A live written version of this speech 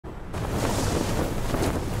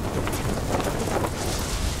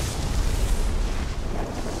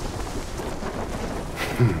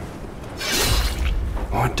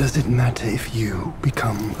Does it matter if you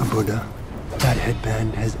become a Buddha? That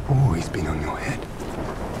headband has always been on your head.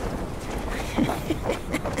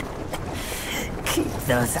 Keep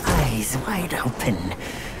those eyes wide open.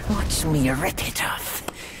 Watch me rip it off.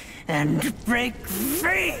 And break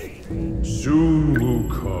free! Soon,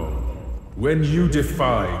 Wukong. When you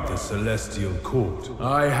defied the Celestial Court,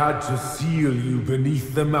 I had to seal you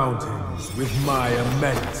beneath the mountains with my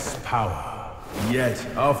immense power. Yet,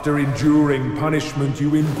 after enduring punishment,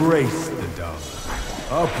 you embraced the Dharma,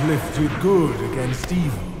 uplifted good against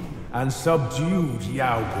evil, and subdued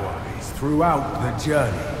Yao Guais throughout the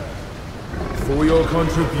journey. For your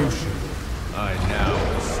contribution, I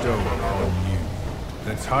now bestow upon you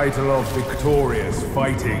the title of Victorious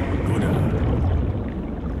Fighting Buddha.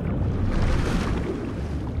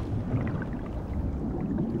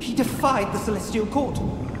 He defied the Celestial Court,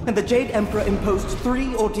 and the Jade Emperor imposed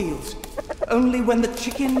 3 ordeals. Only when the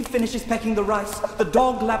chicken finishes pecking the rice, the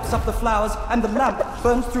dog laps up the flowers, and the lamp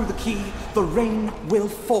burns through the key, the rain will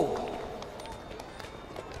fall.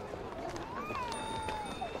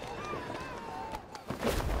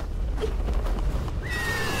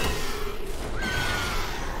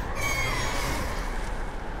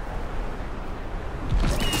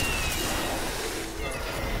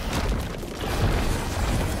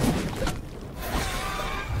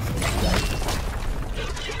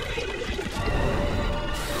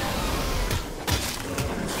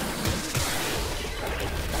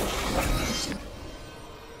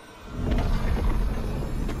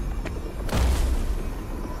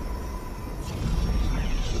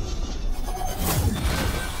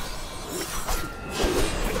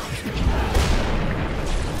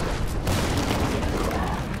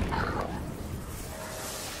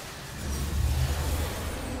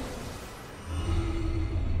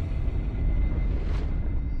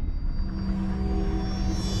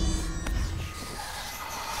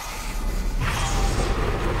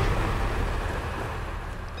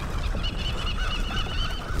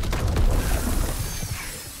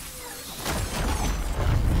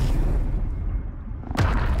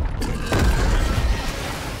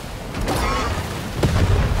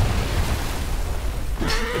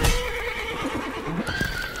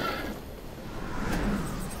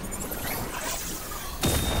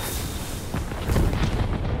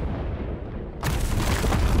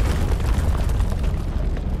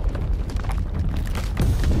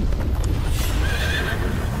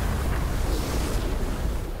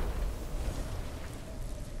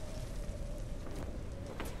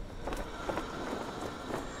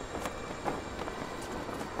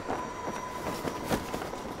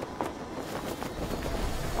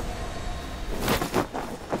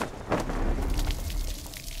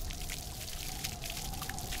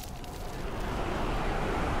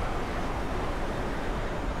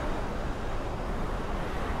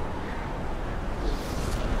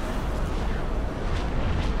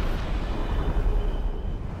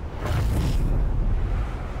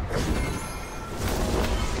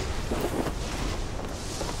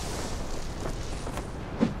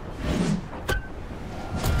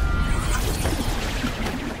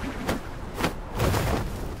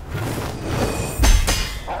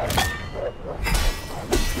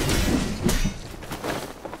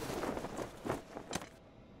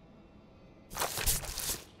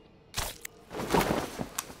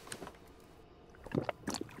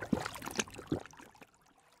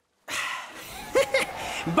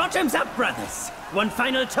 Bottoms up, brothers! One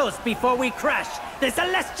final toast before we crash the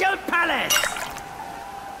Celestial Palace!